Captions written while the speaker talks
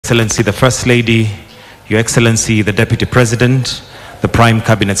Excellency the First Lady, Your Excellency the Deputy President, the Prime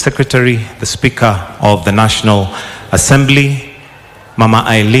Cabinet Secretary, the Speaker of the National Assembly, Mama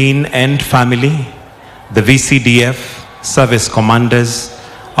Eileen and family, the VCDF, service commanders,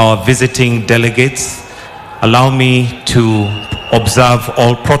 our visiting delegates, allow me to observe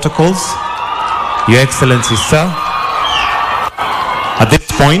all protocols. Your Excellency, sir, at this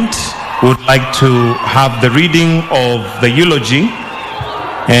point, we would like to have the reading of the eulogy,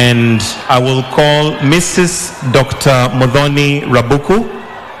 and I will call Mrs. Dr. Muthoni Rabuku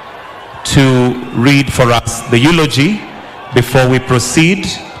to read for us the eulogy before we proceed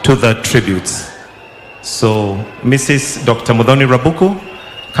to the tributes. So, Mrs. Dr. Muthoni Rabuku,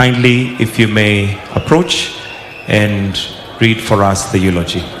 kindly, if you may approach and read for us the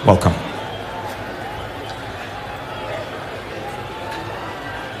eulogy. Welcome.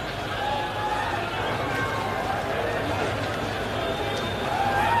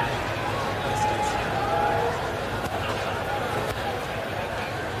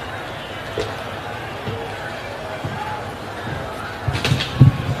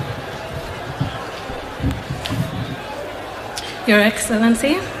 Your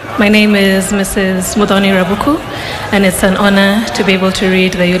Excellency, my name is Mrs. Muthoni Rabuku, and it's an honor to be able to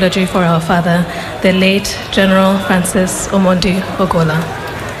read the eulogy for our father, the late General Francis Omondi Ogolla.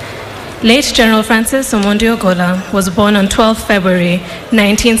 Late General Francis Omondi Ogolla was born on 12 February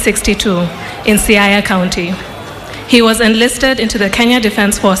 1962 in Siaya County. He was enlisted into the Kenya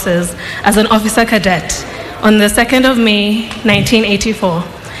Defense Forces as an officer cadet on the 2nd of May 1984.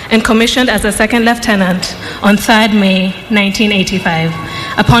 And commissioned as a second lieutenant on 3rd May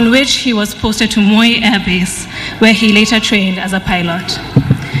 1985, upon which he was posted to Moi Air Base, where he later trained as a pilot.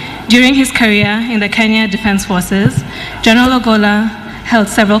 During his career in the Kenya Defense Forces, General Ogolla held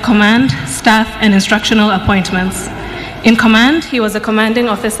several command, staff, and instructional appointments. In command, he was a commanding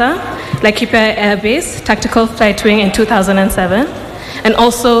officer, Laikipia Air Base, Tactical Flight Wing in 2007, and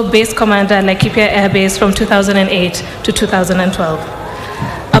also base commander, Laikipia Air Base from 2008 to 2012.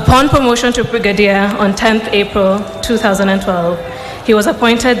 Upon promotion to brigadier on 10th April 2012, he was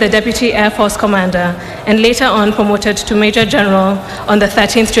appointed the Deputy Air Force Commander and later on promoted to Major General on the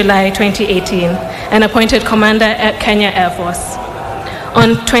 13th July 2018 and appointed Commander at Kenya Air Force.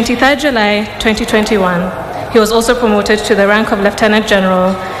 On 23rd July 2021, he was also promoted to the rank of Lieutenant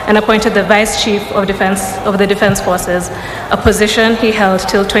General and appointed the Vice Chief of the Defense Forces, a position he held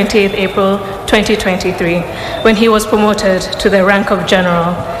till 28th April 2023, when he was promoted to the rank of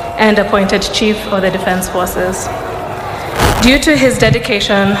General and appointed Chief of the Defense Forces. Due to his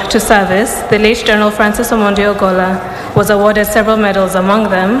dedication to service, the late General Francis Omondi Ogolla was awarded several medals, among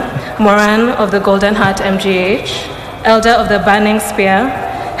them Moran of the Golden Heart MGH, Elder of the Burning Spear,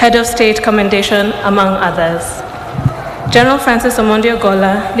 Head of State Commendation, among others. General Francis Omondi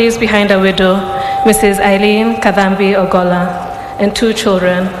Ogolla leaves behind a widow, Mrs. Eileen Kadhambi Ogolla, and 2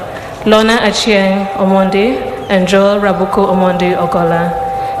 children, Lorna Achieng Omondi and Joel Rabuku Omondi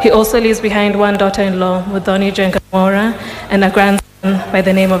Ogolla. He also leaves behind 1 daughter-in-law, Muthoni Jengamora, and a grandson by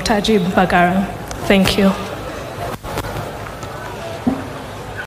the name of Tajib Bagara. Thank you.